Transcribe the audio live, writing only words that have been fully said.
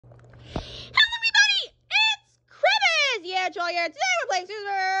yeah, today we're playing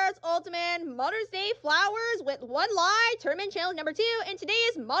Super Ultimate Mother's Day Flowers with one live tournament challenge number 2, and today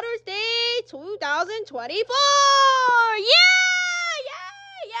is Mother's Day 2024! Yeah! Yeah!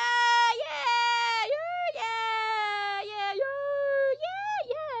 Yeah! Yeah! Yeah! Yeah! Yeah!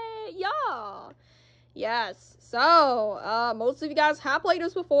 Yeah! Yeah! Yes, so, most of you guys have played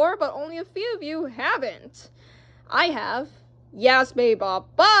this before, but only a few of you haven't. I have. Yes, Bob,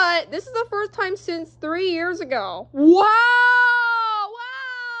 but this is the first time since 3 years ago. Wow! Wow!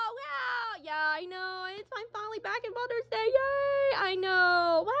 Wow! Yeah, I know. I'm finally back in Mother's Day. Yay! I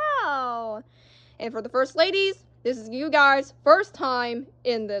know. Wow! And for the first ladies, this is you guys' first time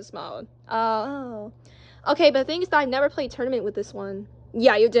in this mode. Oh. Okay, but the thing is that I've never played tournament with this one.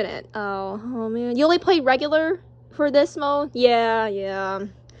 Yeah, you didn't. Oh man. You only played regular for this mode? Yeah.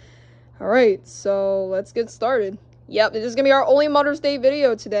 Alright, so let's get started. Yep, this is gonna be our only Mother's Day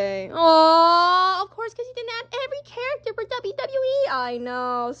video today. Oh, of course, because you didn't add every character for WWE. I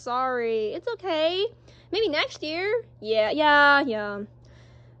know, sorry. It's okay. Maybe next year. Yeah.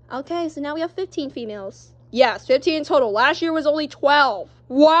 Okay, so now we have 15 females. Yes, 15 in total. Last year was only 12.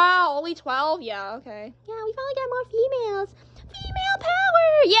 Wow, only 12? Yeah, okay. Yeah, we finally got more females. Female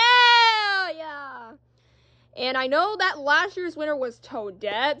power! Yeah! And I know that last year's winner was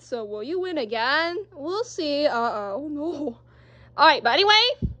Toadette, so will you win again? We'll see. Oh no. Alright, but anyway,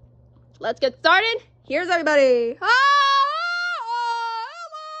 let's get started. Here's everybody. Hello.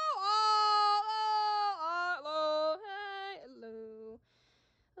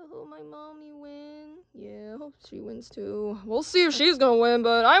 Oh, my mommy win. Yeah, hope she wins too. We'll see if she's gonna win,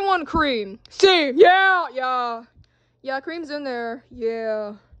 but I want Cream. See, yeah. Yeah, Cream's in there.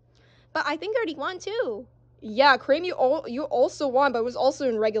 Yeah. But I think I already won too. Yeah, Cream, you also won, but it was also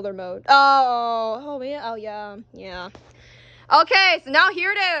in regular mode. Oh man. Oh yeah. Okay, so now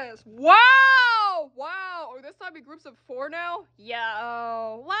here it is. Wow. Oh, this time in groups of 4 now. Yeah.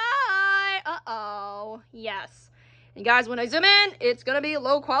 Oh, why? Yes. And guys, when I zoom in, it's gonna be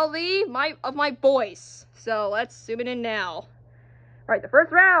low quality of my voice. So let's zoom it in now. All right, the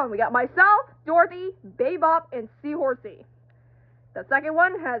first round, we got myself, Dorothy, Bebop, and Seahorsy. The second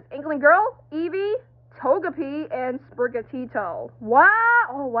one has Inkling Girl, Eevee, Togepi, and Sprigatito. Wow!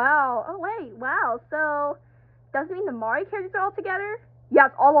 Oh, wow. Oh, wait. Wow. So, does it mean the Mario characters are all together?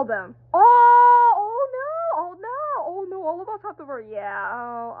 Yes, all of them. Oh no. All of us have to vote. Yeah.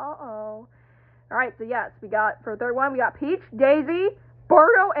 Oh. Alright, so yes, we got, for the third one, we got Peach, Daisy,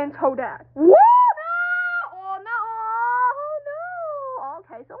 Birdo, and Toadette. Whoa! No! Oh, no.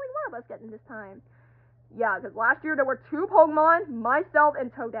 Okay, so only one of us getting this time. Yeah, because last year there were 2 Pokemon, myself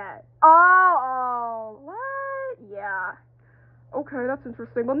and Toadette. Oh, what? Yeah. Okay, that's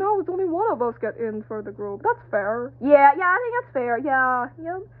interesting. But no, it's only one of us get in for the group. That's fair. Yeah, I think that's fair. Yeah.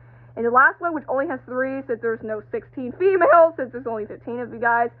 And the last one, which only has 3, since there's no 16 females, since there's only 15 of you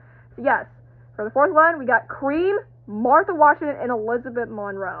guys. So yes, for the fourth one, we got Cream, Martha Washington, and Elizabeth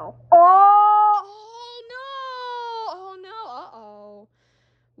Monroe. Oh no.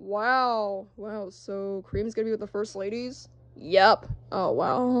 Wow, so Cream's gonna be with the first ladies? Yep. Oh,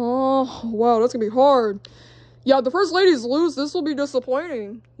 wow, that's gonna be hard. Yeah, if the first ladies lose, this will be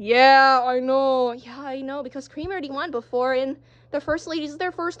disappointing. Yeah, I know, because Cream already won before, and the first ladies is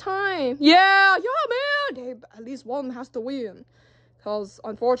their first time. Yeah, man, at least one has to win. Because,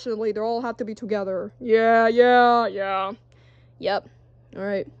 unfortunately, they all have to be together. Yeah. Yep.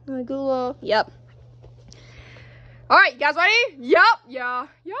 Alright, Nagula, yep. Alright, you guys ready? Yep.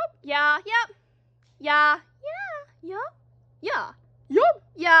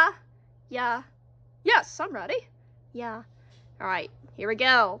 Yes, I'm ready. Yeah. Alright, here we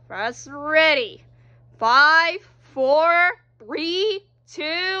go. Press ready. 5, 4, 3,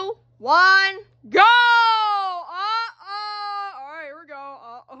 2, 1, go! Alright, here we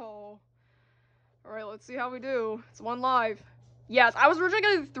go. Alright, let's see how we do. It's 1 live. Yes, I was originally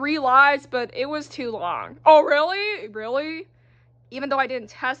gonna do 3 lives, but it was too long. Oh, really? Even though I didn't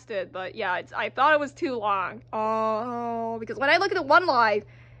test it, but yeah, I thought it was too long. Oh, because when I look at the 1 live,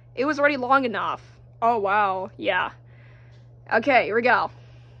 it was already long enough. Oh, wow. Yeah. Okay, here we go.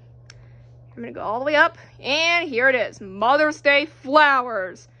 I'm gonna go all the way up, and here it is. Mother's Day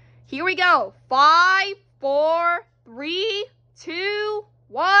Flowers. Here we go. 5, 4, 3, 2,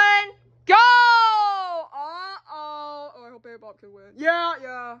 1, go! Oh, I hope Bebop can win.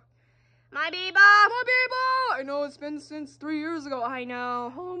 Yeah. My Bebop! I know, it's been since 3 years ago. I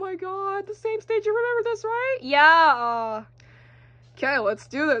know. Oh my god, the same stage. You remember this, right? Yeah. Okay, let's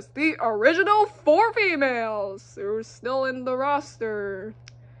do this. The original 4 females who're still in the roster.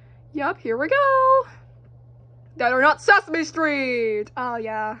 Yep, here we go. That are not Sesame Street. Oh,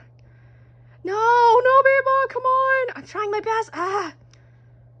 yeah. No, no, Beba, come on. I'm trying my best. Ah.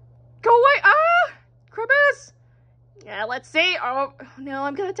 Go away. Ah. Cribbus. Yeah, let's see. Oh, no,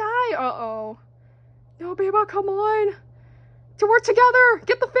 I'm gonna die. Uh-oh. No, Beba, come on. To work together.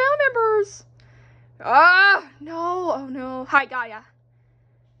 Get the family members. Ah, no. Oh, no. Hi, Gaia.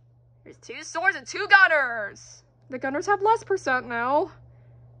 There's 2 swords and 2 gunners. The gunners have less % now.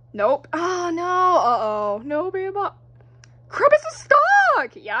 Nope. Oh, no. Uh-oh. No, Beba. Cribbus is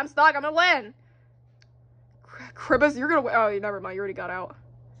stuck. Yeah, I'm stuck. I'm gonna win. Cribbus, you're gonna win. Oh, never mind. You already got out.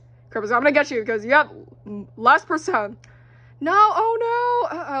 Cribbus, I'm gonna get you because you have less %. No. Oh,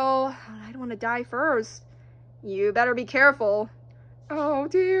 no. Uh-oh. I don't want to die first. You better be careful. Oh,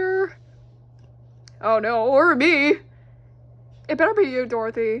 dear. Oh, no. Or me. It better be you,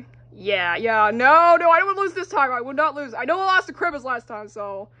 Dorothy. Yeah. No, I don't want to lose this time. I would not lose. I know I lost to Cribbus last time,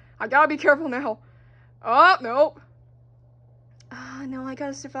 so I gotta be careful now. Oh, nope. Oh, no, I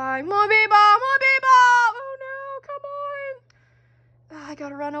gotta survive. Come on, Beba! Oh, no, come on. Oh, I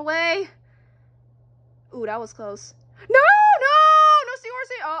gotta run away. Ooh, that was close. No,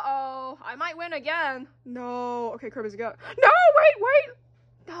 Seahorsy. Uh-oh. I might win again. No. Okay, Cribbus, go. No, wait.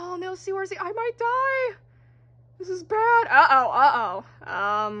 No, Seahorsy, I might die. This is bad. Uh-oh.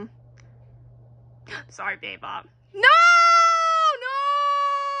 Sorry, Beba. No!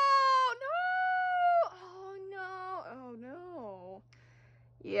 Oh, no.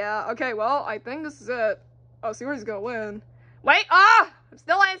 Yeah, okay, well, I think this is it. Oh, Seahorsy's gonna win. Wait, I'm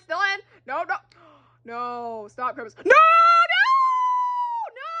still in. No. No, stop, Cribbus. No!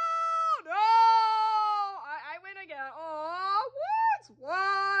 I win again. Oh,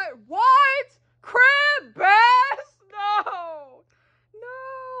 what? Cribbus? No.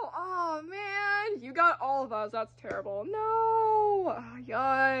 Oh, man. You got all of us. That's terrible. No.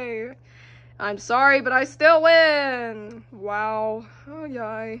 Yay. I'm sorry, but I still win. Wow. Oh,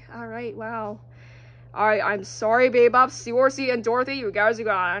 yay. All right, wow. All right, I'm sorry, Bebop, Seahorsy, and Dorothy. You guys are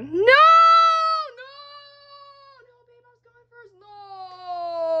gone. No, Bebop's going first. No.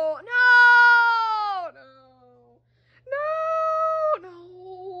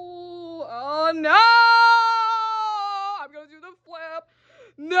 Oh, no. I'm going to do the flip.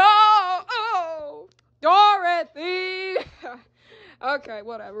 No. Dorothy. Okay,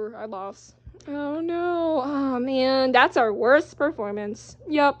 whatever. I lost. Oh, no. Oh, man. That's our worst performance.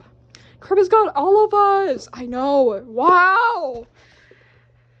 Yep. Cribbus got all of us. I know. Wow.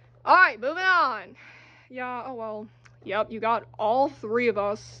 All right, moving on. Yeah, oh, well. Yep, you got all 3 of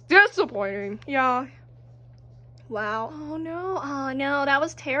us. Disappointing. Yeah. Wow. Oh, no. That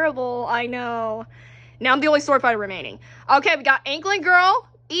was terrible. I know. Now I'm the only sword fighter remaining. Okay, we got Inkling Girl,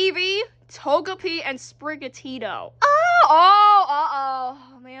 Eevee, Togepi, and Sprigatito.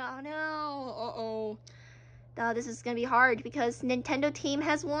 Oh, man, no. Oh, this is gonna be hard because Nintendo team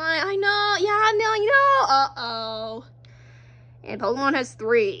has 1. I know. And Pokemon has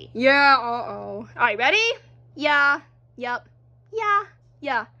 3. Yeah, All right, ready? Yeah. Yep.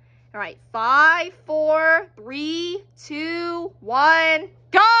 Yeah. All right, 5, 4, 3, 2, 1,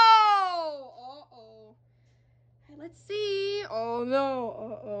 go! Let's see. Oh,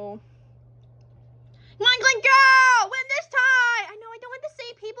 no. Come on, Inkling Girl! Win this time! I know, I don't want the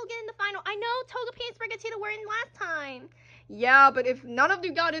same people get in the final. I know Togepi and Sprigatito were in last time. Yeah, but if none of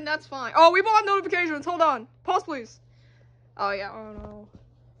you got in, that's fine. Oh, we both have notifications. Hold on. Pause, please. Oh, yeah. Oh, no.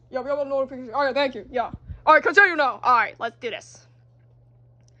 Yeah, we have a notification. All right, thank you. Yeah. All right, continue now. All right, let's do this.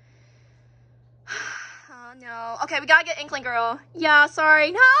 Oh, no. Okay, we gotta get Inkling Girl. Yeah,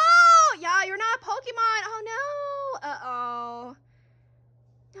 sorry. No! Yeah, you're not a Pokemon. Oh, no. Uh-oh.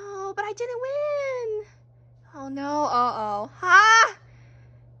 No, but I didn't win. Oh, no. Uh-oh. Ha!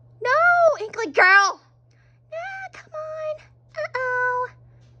 No, Inkling Girl. Come on. Uh-oh.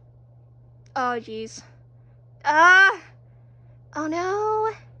 Oh, jeez. Oh,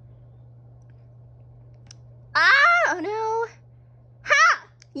 no. Oh, no. Ha!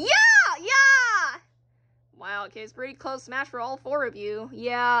 Yeah! Wow, okay, it's pretty close smash for all 4 of you.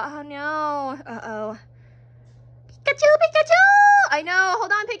 Yeah, oh, no. Uh-oh. Pikachu! I know.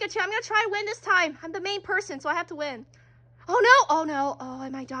 Hold on, Pikachu. I'm gonna try to win this time. I'm the main person, so I have to win. Oh, no. Oh, I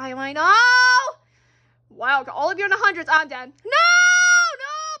might die. Wow, all of you in the hundreds. I'm dead. No.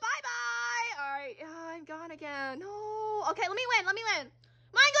 Bye-bye. All right, I'm gone again. No. Okay, let me win. My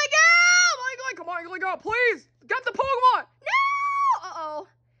Inkling Girl! Come on, Inkling Girl, please. Get the Pokemon. No. Uh-oh.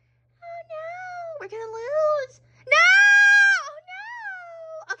 Oh, no. We're gonna lose. No. Oh,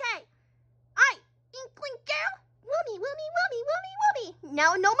 no. Okay. All right, Inkling Girl. Woomy.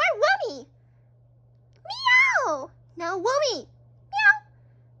 No more Woomy. Meow. No Woomy. Meow.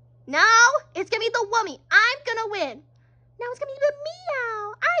 No, it's gonna be the Woomy. I'm gonna win. Now it's gonna be the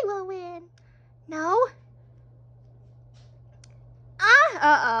Meow. I will win.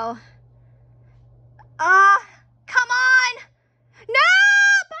 Uh-oh. Come on! No!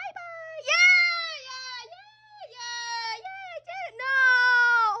 Bye-bye! Yeah, I did it! No!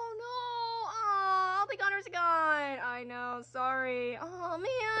 Oh, no! Oh, all the gunners are gone. I know, sorry. Oh,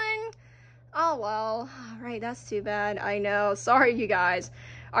 man. Oh, well. Alright, that's too bad. I know. Sorry, you guys.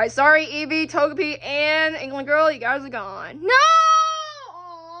 Alright, sorry, Eevee, Togepi, and Inkling Girl. You guys are gone. No!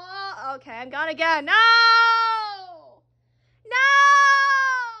 Oh, okay, I'm gone again. No! No!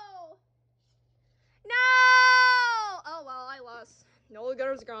 No! Oh, well, I lost. No, the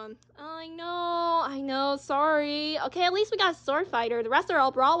gunners are gone. I know, sorry. Okay, at least we got a sword fighter. The rest are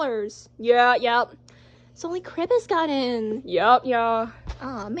all brawlers. Yeah, yep. So only Kribus got in. Yep, yeah.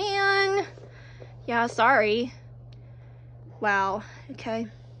 Oh, man. Yeah, sorry. Wow, okay.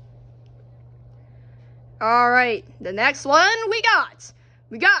 Alright, the next one we got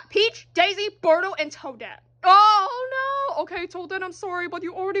Peach, Daisy, Birdo, and Toadette. Oh, no! Okay, Toadette, I'm sorry, but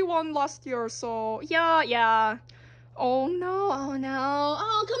you already won last year, so yeah. Oh, no.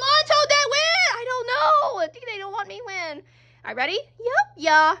 Oh, come on, Toadette, win! I don't know. I think they don't want me to win. Alright, ready?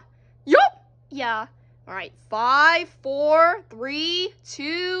 Yeah. Alright, 5, 4, 3,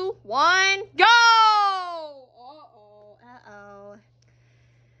 2, 1, go! Uh-oh.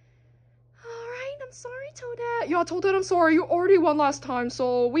 Alright, I'm sorry, Toadette. Yeah, Toadette, I'm sorry. You already won last time,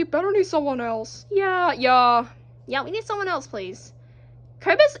 so we better need someone else. Yeah, we need someone else, please.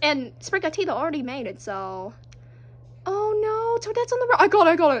 Kribus and Sprigatito already made it, so... Oh, no. Toadette's on the right. I got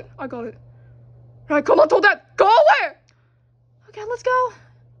it. Alright, come on, Toadette. Go away! Okay, let's go.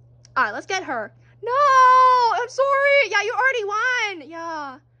 Alright, let's get her. No! I'm sorry. Yeah, you already won.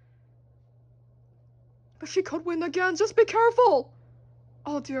 Yeah. But she could win again. Just be careful.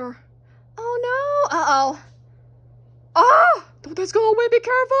 Oh, dear. Oh, no. Uh-oh. Ah! Toadette's gonna win. Be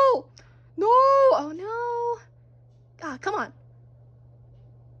careful. No. Oh, no. Ah, come on.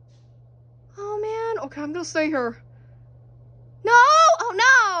 Oh, man. Okay, I'm gonna stay here. No! Oh,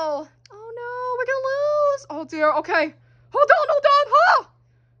 no. Oh, no. We're gonna lose. Oh, dear. Okay. Hold on. Huh?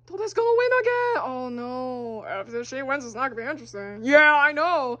 Toadette's gonna win again. Oh, no. If she wins, it's not gonna be interesting. Yeah, I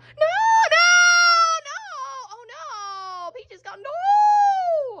know. No! Oh, no. Peach is gone.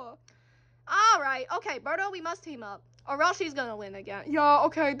 No! All right. Okay, Birdo, we must team up. Or else she's gonna win again. Yeah,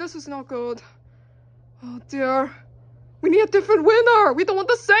 okay. This is not good. Oh, dear. We need a different winner. We don't want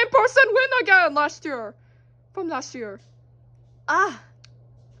the same person win again from last year.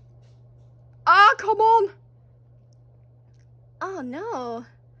 Come on. Oh, no.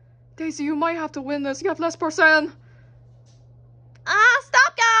 Daisy, you might have to win this. You have less percent.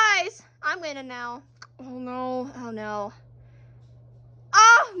 Stop, guys. I'm winning now. Oh, no.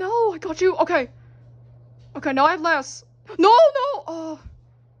 No, I got you. Okay, now I have less. No. No.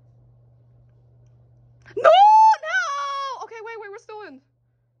 Okay, wait, we're still in.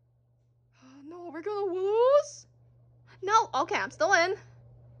 No, we're gonna lose? No, okay, I'm still in.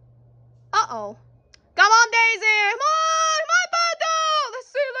 Uh-oh. Come on, Daisy! Come on, Birdo!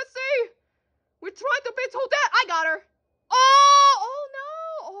 Let's see. We're trying to beat Toadette. I got her.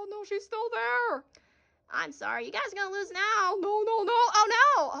 Oh, no, she's still there. I'm sorry, you guys are gonna lose now. No. Oh,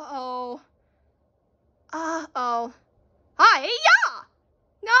 no. Uh-oh. Hi, yeah!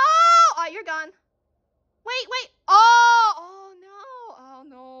 No! Oh, you're gone. Wait. Oh,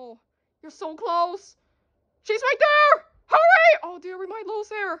 no. You're so close. She's right there. Hurry! Oh, dear, we might lose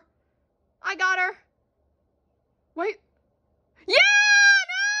here. I got her. Wait. Yeah!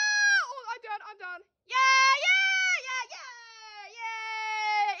 No! Oh, I'm done. Yeah, I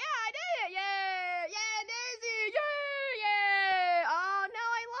did it. Yeah, Daisy. Yeah. Oh, no,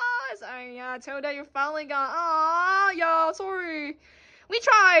 I lost. Yeah, Toadette, you're finally gone. Oh, yeah, sorry. We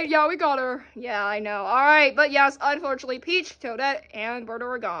tried. Yeah, we got her. Yeah, I know. All right, but yes, unfortunately, Peach, Toadette, and Birdo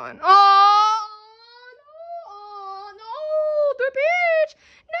are gone. Oh, no, the Peach.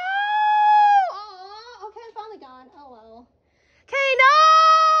 No. Oh, okay, I'm finally gone. Oh, well. Okay, no.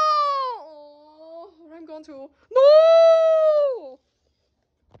 Oh, I'm going to. No.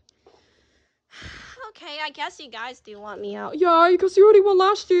 Okay, I guess you guys do want me out. Yeah, because you already won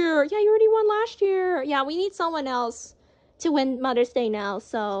last year. Yeah, we need someone else to win Mother's Day now,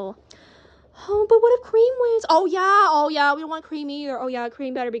 so... Oh, but what if Cream wins? Oh, yeah, we don't want Cream either. Oh, yeah,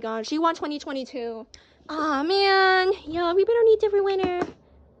 Cream better be gone. She won 2022. Aw, man. Yeah, we better need a different winner.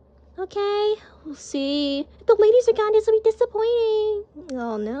 Okay, we'll see. If the ladies are gone, this will be disappointing.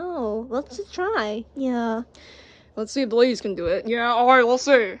 Oh, no. Let's just try. Yeah. Let's see if the ladies can do it. Yeah, alright, we'll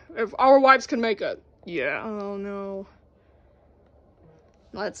see. If our wives can make it. Yeah, oh, no.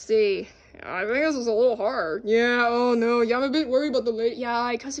 Let's see. I think this is a little hard. Yeah, oh no. Yeah, I'm a bit worried about the lady.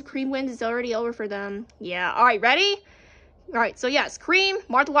 Yeah, because if Cream wins, it's already over for them. Yeah, alright, ready? Alright, so yes, Cream,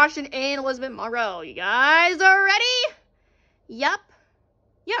 Martha Washington, and Elizabeth Monroe. You guys are ready? Yep.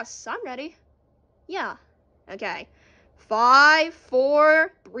 Yes, I'm ready. Yeah. Okay. 5,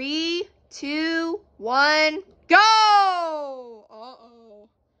 4, 3, 2, 1, go! Uh-oh.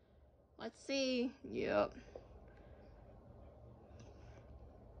 Let's see. Yep.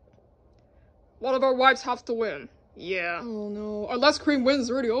 One of our wives have to win. Yeah. Oh no. Unless Cream wins,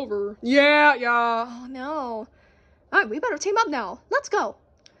 it's already over. Yeah. Oh no. Alright, we better team up now. Let's go.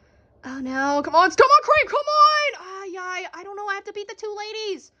 Oh no. Come on, Cream, come on! Yeah, I don't know. I have to beat the 2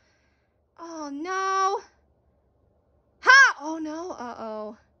 ladies. Oh no. Ha! Oh no.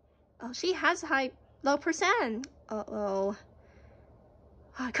 Uh-oh. Oh, she has low percent. Uh-oh.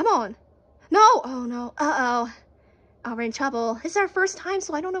 Come on. No. Oh no. Uh-oh. Oh, we're in trouble. This is our first time,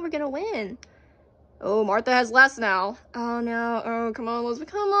 so I don't know if we're gonna win. Oh, Martha has less now. Oh, no. Oh, come on,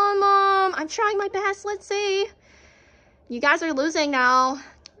 Elizabeth. Come on, Mom. I'm trying my best. Let's see. You guys are losing now.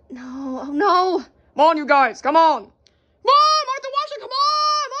 No. Oh, no. Come on, you guys. Come on. Come on, Martha Washington. Come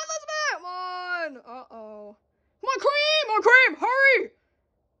on. Come on, Elizabeth. Come on. Uh-oh. Come on, Cream. Come on, Cream. Hurry.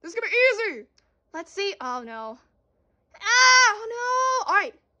 This is going to be easy. Let's see. Oh, no. Oh, no. All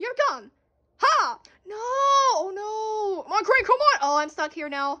right. You're gone. Ha. No. Oh, no. Come on, Cream. Come on. Oh, I'm stuck here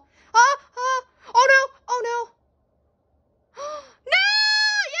now. Oh no! Oh no! No!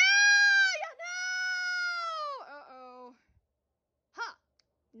 Yeah! No! Uh-oh. Ha!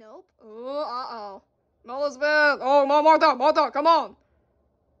 Nope. Oh, uh-oh. Elizabeth! Oh, Martha, come on!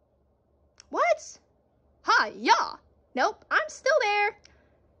 What? Ha! Yeah! Nope, I'm still there.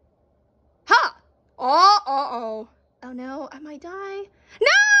 Ha! Oh, uh-oh. Oh no, I might die. No!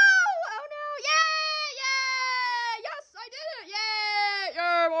 Oh no! Yeah! Yes, I did it!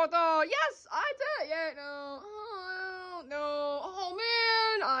 Yeah, Martha! Yes, I did it! Yeah, no. Oh, no. Oh,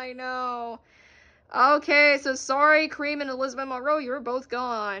 man, I know. Okay, so sorry, Cream and Elizabeth Monroe, you're both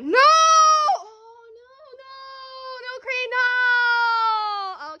gone. No! Oh, no, Cream,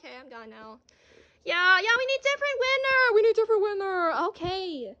 no! Okay, I'm gone now. Yeah, we need different winner.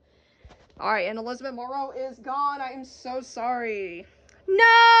 Okay. All right, and Elizabeth Monroe is gone. I am so sorry. No!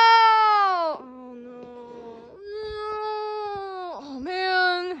 Oh, no. Oh,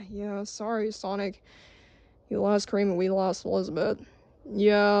 man. Yeah, sorry, Sonic. You lost Cream and we lost Elizabeth.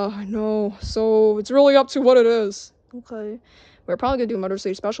 Yeah, I know. So, it's really up to what it is. Okay. We're probably gonna do Mother's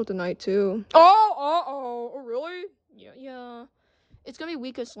Day special tonight, too. Oh, really? Yeah. It's gonna be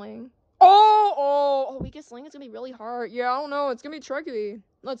weakest sling. Oh, weakest sling is gonna be really hard. Yeah, I don't know. It's gonna be tricky.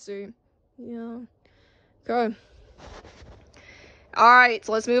 Let's see. Yeah. Okay. Alright,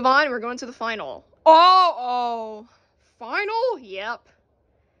 so let's move on. We're going to the final. Oh. Final? Yep.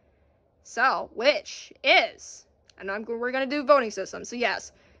 So, which is, and we're going to do voting system. So,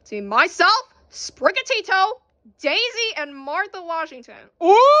 yes, it's going to be myself, Sprigatito, Daisy, and Martha Washington.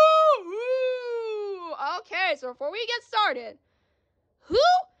 Ooh! Okay, so before we get started, who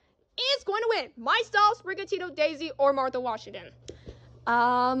is going to win? Myself, Sprigatito, Daisy, or Martha Washington?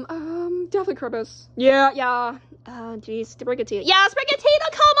 Definitely Cribbus. Yeah. Oh, geez, Sprigatito. Yeah,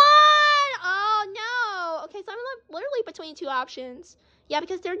 Sprigatito, come on! Oh, no. Okay, so I'm literally between 2 options. Yeah,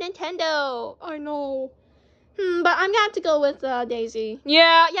 because they're Nintendo. I know. But I'm gonna have to go with, Daisy.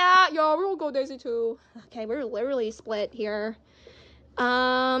 Yeah, we'll go Daisy, too. Okay, we're literally split here.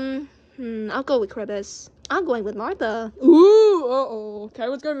 I'll go with Cribbus. I'm going with Martha. Ooh, uh-oh. Okay,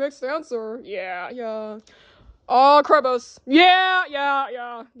 what's gonna be mixed answer? Yeah. Cribbus. Yeah,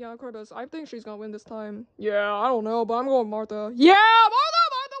 Cribbus. I think she's gonna win this time. Yeah, I don't know, but I'm going with Martha. Yeah,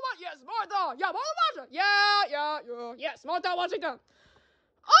 Martha, yes, Martha. Yeah, Martha Washington. Yeah. Yes, Martha Washington.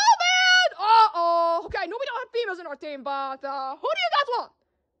 Oh, man. Uh-oh. Okay, no, we don't have females in our team, but, who do you guys want?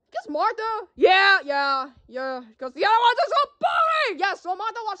 Just Martha? Yeah. Because the other ones are so boring. Yes, so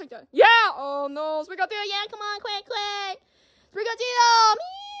Martha Washington. Yeah. Oh, no. Sprigatito. Yeah, come on, quick. Sprigatito.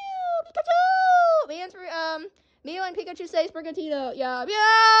 Mew. Pikachu. Mew and Pikachu say Sprigatito. Yeah,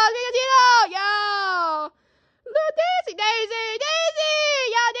 Sprigatito. Yeah. Daisy.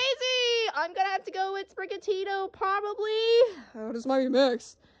 Yeah, Daisy. I'm gonna have to go with Sprigatito, probably. Oh, this might be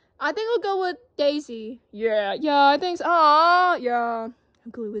mixed. I think I'll go with Daisy. Yeah, I think so. Yeah.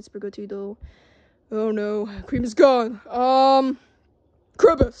 I'm going with Sprigatito. Oh no, Cream is gone.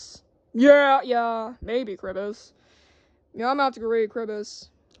 Cribbus. Yeah, maybe Cribbus. Yeah, I'm gonna have to agree, Cribbus.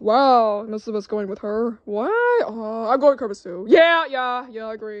 Wow, most of us going with her. What? I'm going with Cribbus too. Yeah,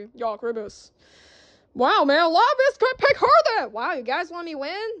 I agree. Yeah, Cribbus. Wow, man, a lot of us could pick her then. Wow, you guys want me to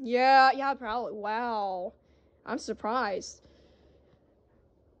win? Yeah, probably. Wow. I'm surprised.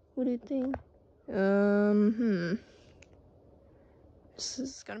 What do you think? This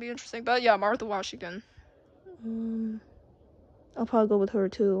is gonna be interesting. But yeah, Martha Washington. I'll probably go with her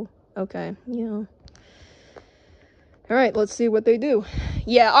too. Okay, yeah. Alright, let's see what they do.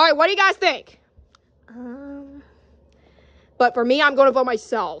 Yeah, alright, what do you guys think? But for me, I'm going to vote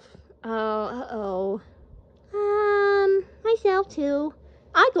myself. Myself too.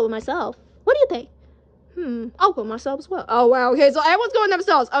 I'd go with myself. What do you think? I'll go with myself as well. Oh, wow. Okay, so everyone's going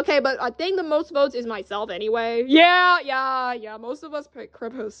themselves. Okay, but I think the most votes is myself anyway. Yeah. Most of us pick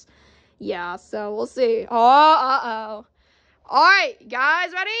Krippus. Yeah, so we'll see. All right,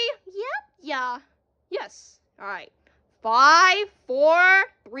 guys, ready? Yep. Yeah. Yes. All right. 5, 4,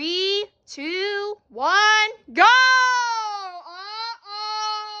 3, 2, 1, go! All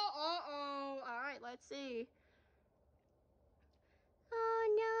right, let's see.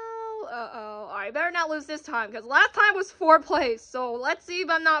 Oh, no. All right, better not lose this time, because last time was 4th place, so let's see if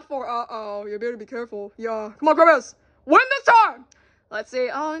I'm not 4. You better be careful. Yeah. Come on, Krippus. Win this time! Let's see.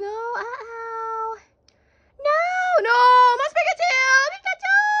 Oh, no. No! My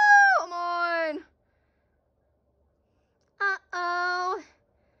Sprigatito! Come on.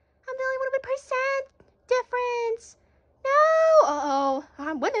 I'm the only 1% difference. No!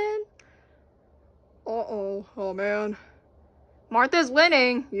 I'm winning. Oh, man. Martha's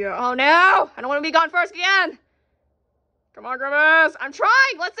winning. Yeah. Oh, no! I don't want to be gone first again. Come on, Krippus. I'm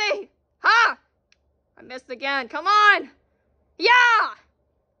trying. Let's see. Ha! I missed again. Come on. Yeah!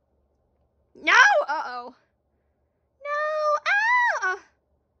 No! No!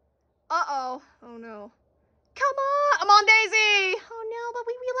 Oh, no. Come on, Daisy! Oh, no, but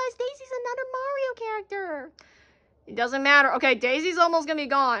we realized Daisy's another Mario character. It doesn't matter. Okay, Daisy's almost gonna be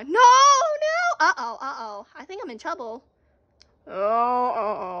gone. No! I think I'm in trouble.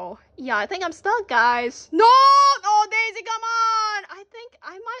 Yeah, I think I'm stuck, guys. No! Oh, Daisy, come on! I think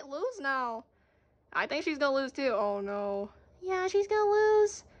I might lose now. I think she's gonna lose, too. Oh, no. Yeah, she's gonna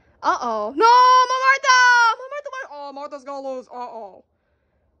lose. No! Martha! Oh, Martha's gonna lose.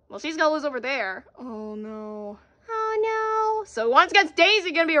 Well, she's gonna lose over there. Oh, no. So once against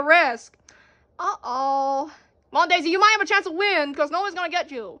Daisy, gonna be a risk. Come on, Daisy, you might have a chance to win, because no one's gonna get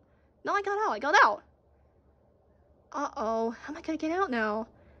you. No, I got out. How am I gonna get out now?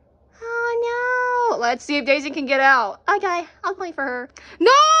 Oh, no. Let's see if Daisy can get out. Okay, I'll wait for her.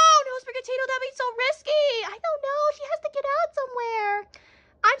 No, Sprigatito, that'd be so risky. I don't know. She has to get out somewhere.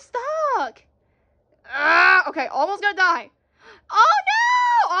 I'm stuck. Okay, almost gonna die. Oh, no.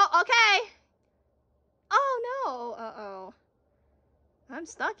 Okay. Oh, no. I'm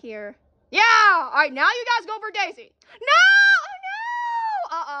stuck here. Yeah. All right, now you guys go for Daisy. No.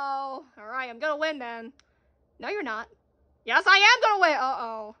 Oh, no. All right, I'm gonna win then. No, you're not. Yes, I am gonna win. No.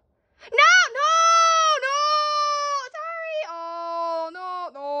 Sorry. Oh,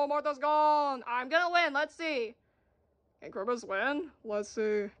 no. Martha's gone. I'm gonna win. Let's see. Can Krippus win? Let's see.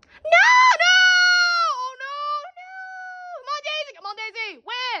 No. Oh, no. Come on, Daisy.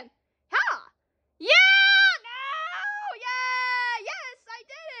 Win. Ha. Yeah. No. Yeah. Yes, I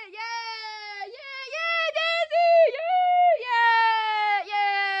did it. Yeah, Daisy.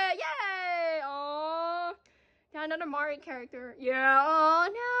 Yeah. Oh. Got another Mario character. Yeah. Oh,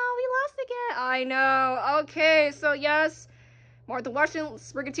 no. We lost again. I know. Okay, so yes. Martha Washington,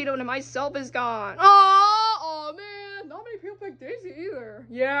 Sprigatito, and myself is gone. Oh, man. Not many people pick Daisy either.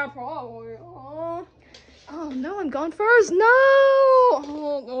 Yeah, probably. Oh, no. I'm gone first. No.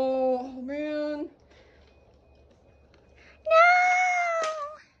 Oh, man.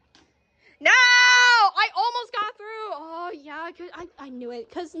 No! I almost got through. Oh, yeah, I knew it.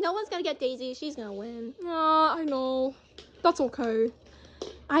 Because no one's going to get Daisy. She's going to win. I know. That's okay.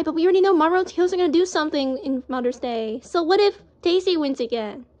 Alright, but we already know Monroe Tails are going to do something in Mother's Day. So what if Daisy wins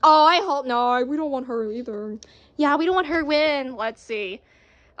again? Oh, I hope not. We don't want her either. Yeah, we don't want her to win. Let's see.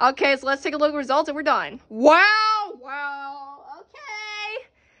 Okay, so let's take a look at the results and we're done. Wow. Okay.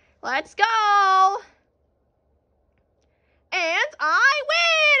 Let's go. And I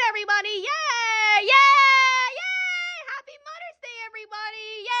win, everybody! Yay! Happy Mother's Day, everybody!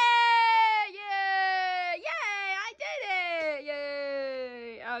 Yay! I did it!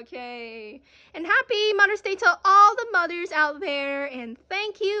 Yay! Okay. And happy Mother's Day to all the mothers out there, and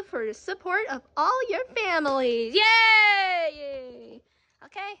thank you for the support of all your families. Yay!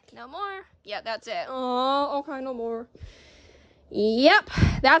 Okay, no more. Yeah, that's it. Oh, okay, no more. Yep,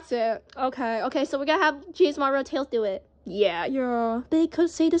 that's it. Okay, so we're gonna have James Monroe Tails do it. Yeah. They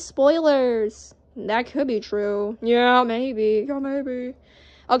could say the spoilers. That could be true. Yeah, maybe.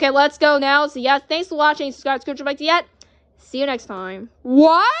 Okay, let's go now. So, yes, thanks for watching. Subscribe to Like yet. See you next time.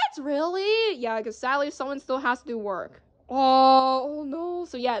 What? Really? Yeah, because sadly, someone still has to do work. Oh, no.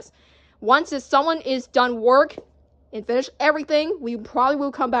 So, yes, once someone is done work and finish everything, we probably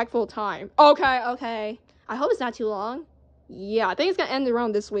will come back full time. Okay. I hope it's not too long.